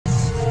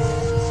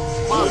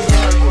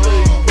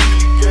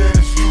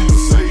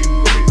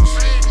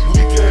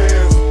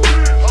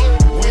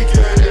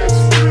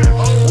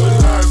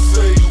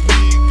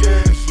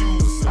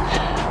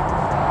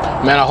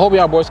Man, I hope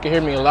y'all boys can hear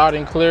me loud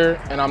and clear,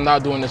 and I'm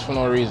not doing this for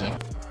no reason.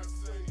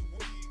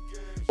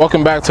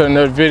 Welcome back to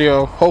another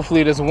video.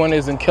 Hopefully this wind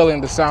isn't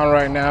killing the sound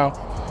right now.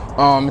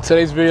 In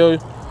today's video,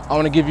 I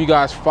want to give you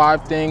guys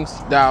 5 things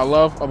that I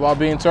love about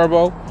being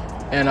turbo.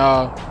 And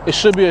it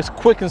should be a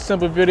quick and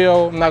simple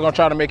video. I'm not going to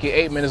try to make it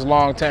 8 minutes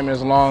long, 10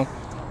 minutes long.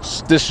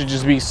 This should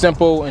just be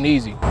simple and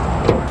easy.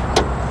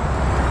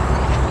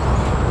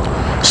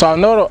 So I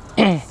know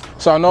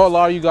a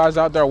lot of you guys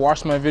out there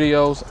watch my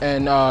videos,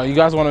 and you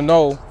guys want to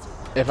know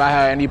if I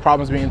had any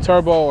problems being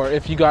turbo or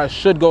if you guys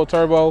should go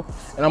turbo.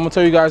 And I'm gonna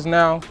tell you guys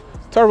now,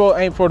 turbo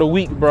ain't for the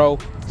weak, bro.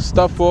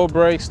 Stuff will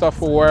break,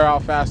 stuff will wear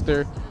out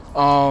faster.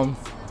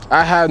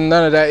 I had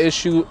none of that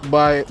issue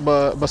but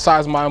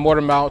besides my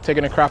mortar mount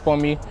taking a crap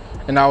on me,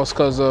 and that was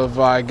because of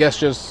I guess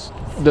just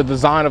the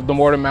design of the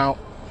mortar mount.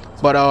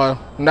 But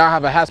now I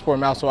have a Hatsport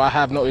mount, so I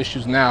have no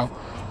issues now.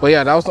 But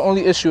yeah, that was the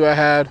only issue I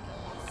had.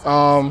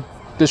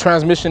 The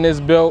transmission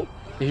is built.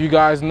 If you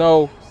guys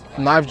know,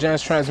 9th gen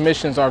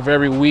transmissions are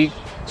very weak,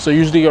 so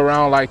usually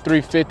around like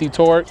 350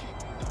 torque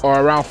or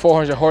around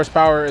 400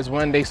 horsepower is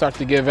when they start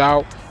to give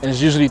out, and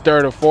it's usually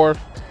 3rd or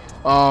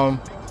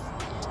 4th.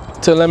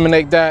 To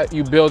eliminate that,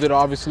 you build it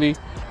obviously,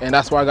 and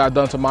that's what I got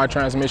done to my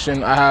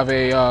transmission. I have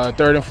a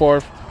 3rd and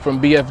 4th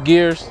from BF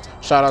Gears.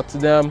 Shout out to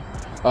them.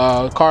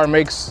 Car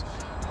makes,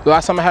 the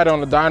last time I had it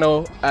on the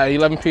dyno at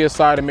 11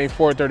 psi, it made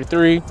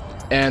 433,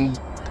 and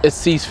it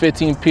sees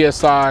 15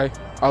 psi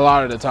a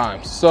lot of the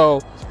time.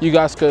 So you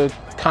guys could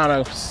kind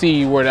of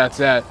see where that's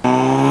at.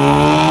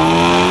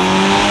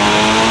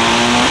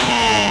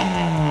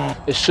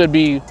 It should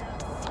be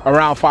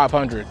around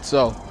 500,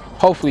 so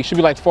hopefully it should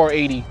be like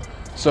 480.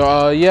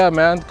 So yeah,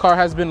 man, the car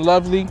has been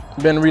lovely,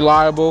 been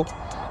reliable.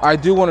 I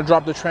do want to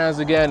drop the trans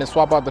again and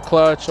swap out the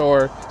clutch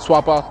or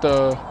swap out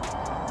the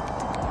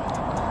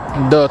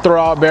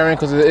throwout bearing,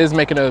 because it is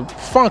making a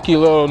funky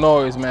little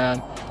noise,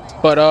 man.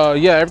 But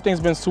yeah, everything's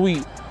been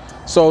sweet.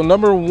 So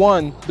number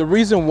 1, the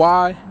reason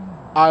why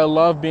I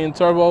love being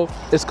turbo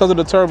is because of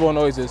the turbo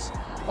noises.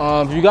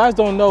 If you guys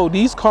don't know,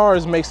 these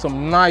cars make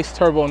some nice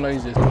turbo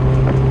noises.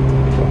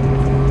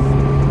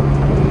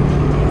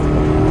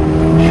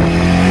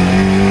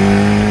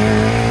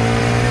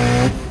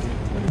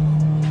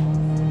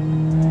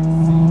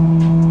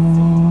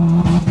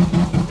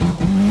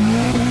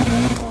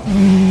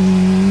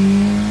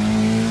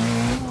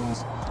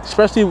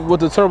 Especially with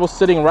the turbo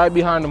sitting right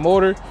behind the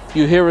motor,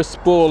 you hear it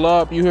spool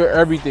up, you hear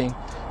everything.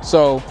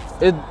 So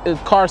the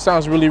car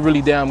sounds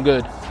really damn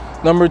good.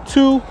 Number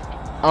 2,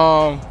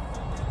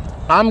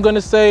 I'm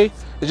gonna say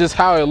it's just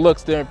how it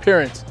looks, the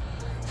appearance.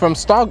 From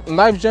stock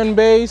 9th gen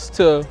bays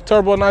to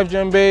turbo 9th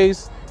gen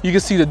bays, you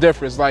can see the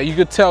difference. Like, you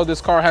could tell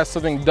this car has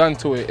something done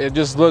to it. It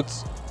just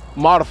looks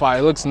modified,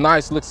 it looks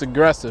nice, it looks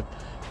aggressive.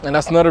 And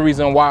that's another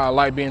reason why I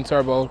like being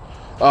turbo.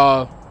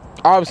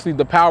 Obviously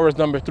the power is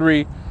number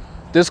 3.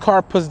 This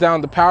car puts down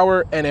the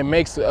power, and it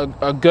makes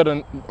a good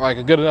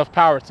enough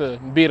power to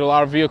beat a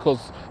lot of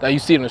vehicles that you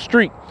see in the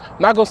street. I'm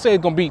not gonna say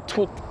it's gonna beat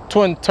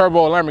twin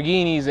turbo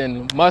Lamborghinis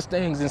and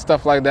Mustangs and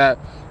stuff like that,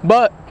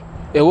 but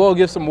it will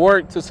give some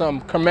work to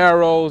some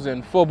Camaros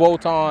and full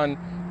bolt-on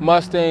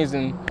Mustangs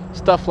and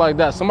stuff like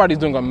that. Somebody's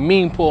doing a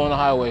mean pull on the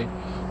highway.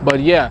 But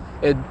yeah,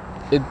 it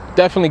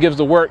definitely gives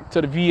the work to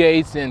the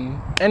V8s and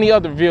any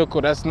other vehicle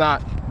that's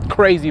not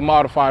crazy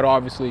modified,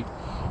 obviously.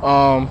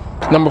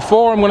 Number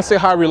 4, I'm gonna say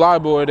how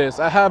reliable it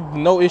is. I have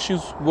no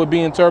issues with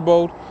being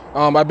turboed.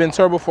 I've been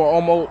turbo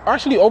for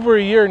actually over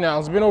a year now.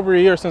 It's been over a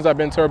year since I've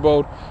been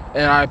turboed,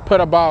 and I put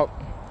about,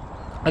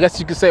 I guess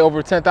you could say,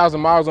 over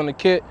 10,000 miles on the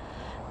kit.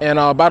 And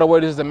by the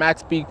way, this is the Max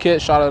Speed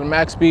kit. Shout out to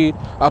Max Speed.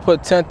 I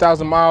put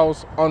 10,000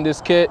 miles on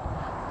this kit,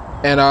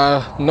 and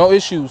no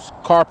issues.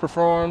 Car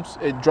performs,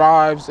 it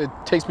drives, it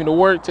takes me to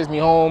work, takes me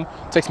home,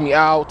 takes me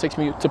out, takes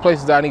me to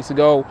places that I need to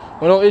go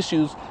with no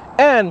issues.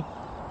 And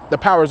the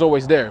power is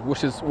always there,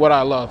 which is what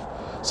I love.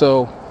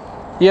 So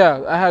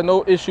yeah, I had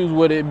no issues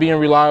with it being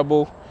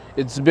reliable.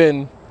 It's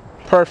been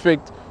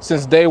perfect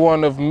since day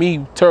 1 of me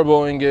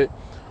turboing it.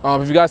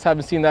 If you guys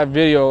haven't seen that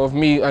video of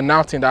me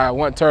announcing that I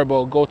went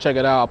turbo, go check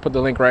it out. I'll put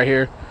the link right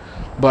here.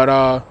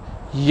 But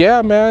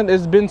yeah, man,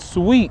 it's been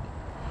sweet.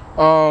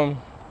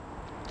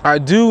 I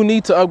do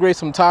need to upgrade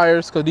some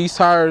tires, because these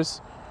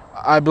tires,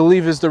 I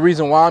believe, is the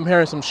reason why I'm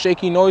hearing some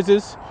shaky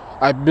noises.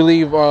 I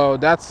believe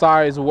that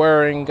side is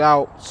wearing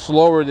out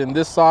slower than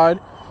this side,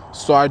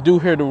 so I do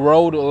hear the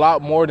road a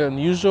lot more than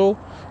usual.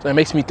 So it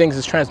makes me think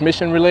it's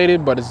transmission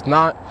related, but it's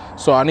not.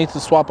 So I need to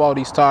swap all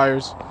these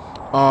tires.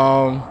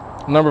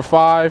 Number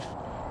 5,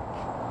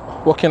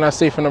 what can I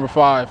say for number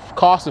 5?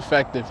 Cost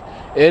effective.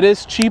 It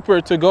is cheaper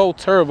to go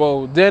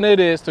turbo than it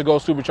is to go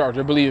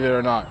supercharger, believe it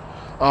or not.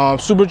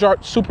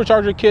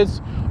 Supercharger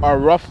kits are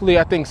roughly,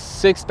 I think,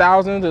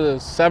 $6,000 to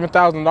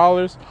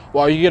 $7,000,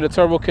 while you get a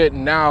turbo kit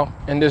now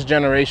in this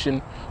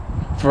generation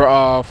for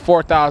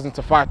 $4,000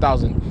 to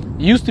 $5,000.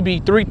 It used to be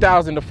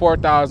 $3,000 to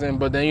 $4,000,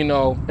 but then, you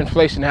know,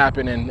 inflation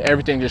happened and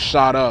everything just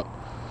shot up.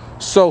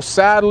 So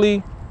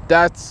sadly,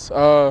 that's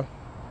the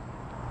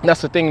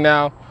thing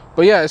now.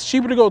 But yeah, it's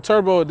cheaper to go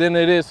turbo than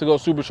it is to go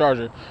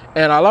supercharger.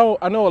 And I know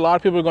a lot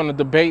of people are going to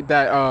debate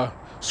that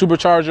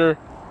supercharger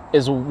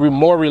is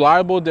more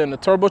reliable than the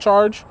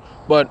turbocharge,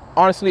 but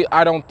honestly,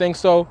 I don't think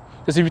so.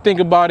 Because if you think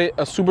about it,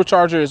 a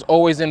supercharger is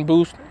always in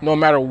boost, no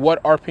matter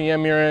what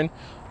RPM you're in.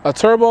 A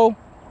turbo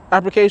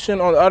application,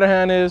 on the other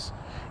hand, is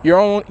you're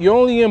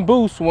only in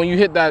boost when you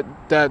hit that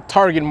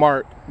target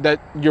mark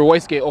that your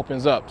wastegate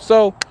opens up.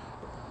 So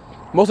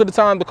most of the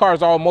time, the car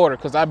is all motor,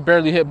 because I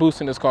barely hit boost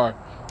in this car.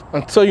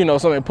 Until, you know,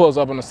 something pulls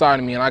up on the side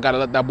of me and I gotta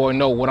let that boy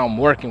know what I'm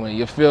working with,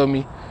 you feel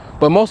me?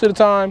 But most of the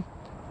time,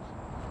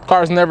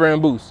 car's never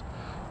in boost.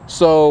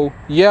 So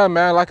yeah,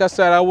 man, like I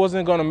said, I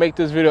wasn't gonna make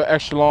this video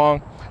extra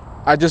long.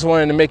 I just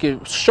wanted to make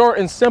it short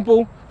and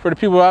simple for the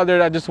people out there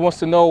that just wants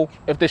to know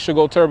if they should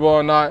go turbo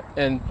or not,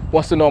 and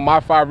wants to know my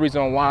 5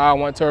 reasons why I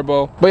want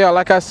turbo. But yeah,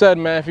 like I said,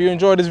 man, if you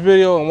enjoyed this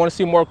video and want to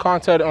see more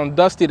content on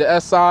Dusty the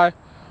SI,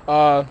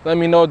 let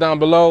me know down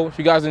below. If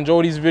you guys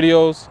enjoy these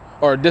videos,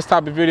 or this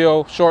type of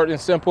video, short and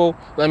simple,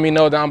 let me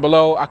know down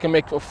below. I can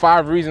make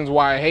 5 reasons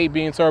why I hate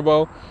being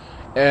turbo.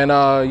 And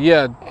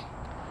yeah,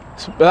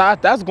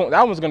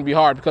 that one's gonna be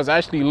hard, because I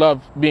actually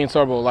love being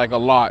turbo like a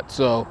lot.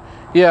 So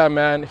yeah,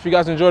 man, if you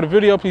guys enjoyed the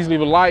video, please leave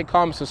a like,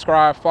 comment,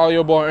 subscribe, follow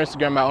your boy on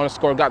Instagram at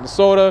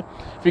 _GotTheSoda.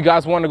 If you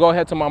guys want to go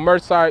ahead to my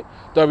merch site,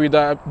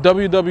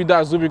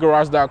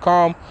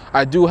 www.ZOOVIEgarage.com.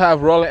 I do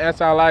have rolling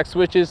anti-lag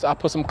switches. I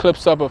put some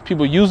clips up of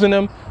people using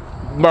them.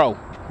 Bro,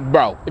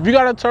 if you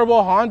got a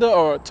turbo Honda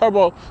or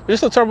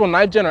just a turbo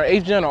 9th gen or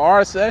 8th gen or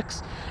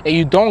RSX, and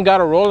you don't got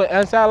a rolling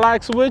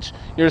anti-lag switch,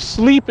 you're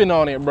sleeping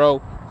on it,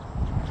 bro.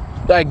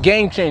 That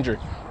game changer.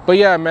 But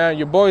yeah, man,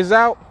 your boy's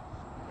out.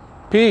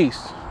 Peace.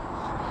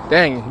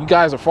 Dang, you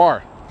guys are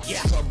far.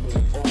 Yeah.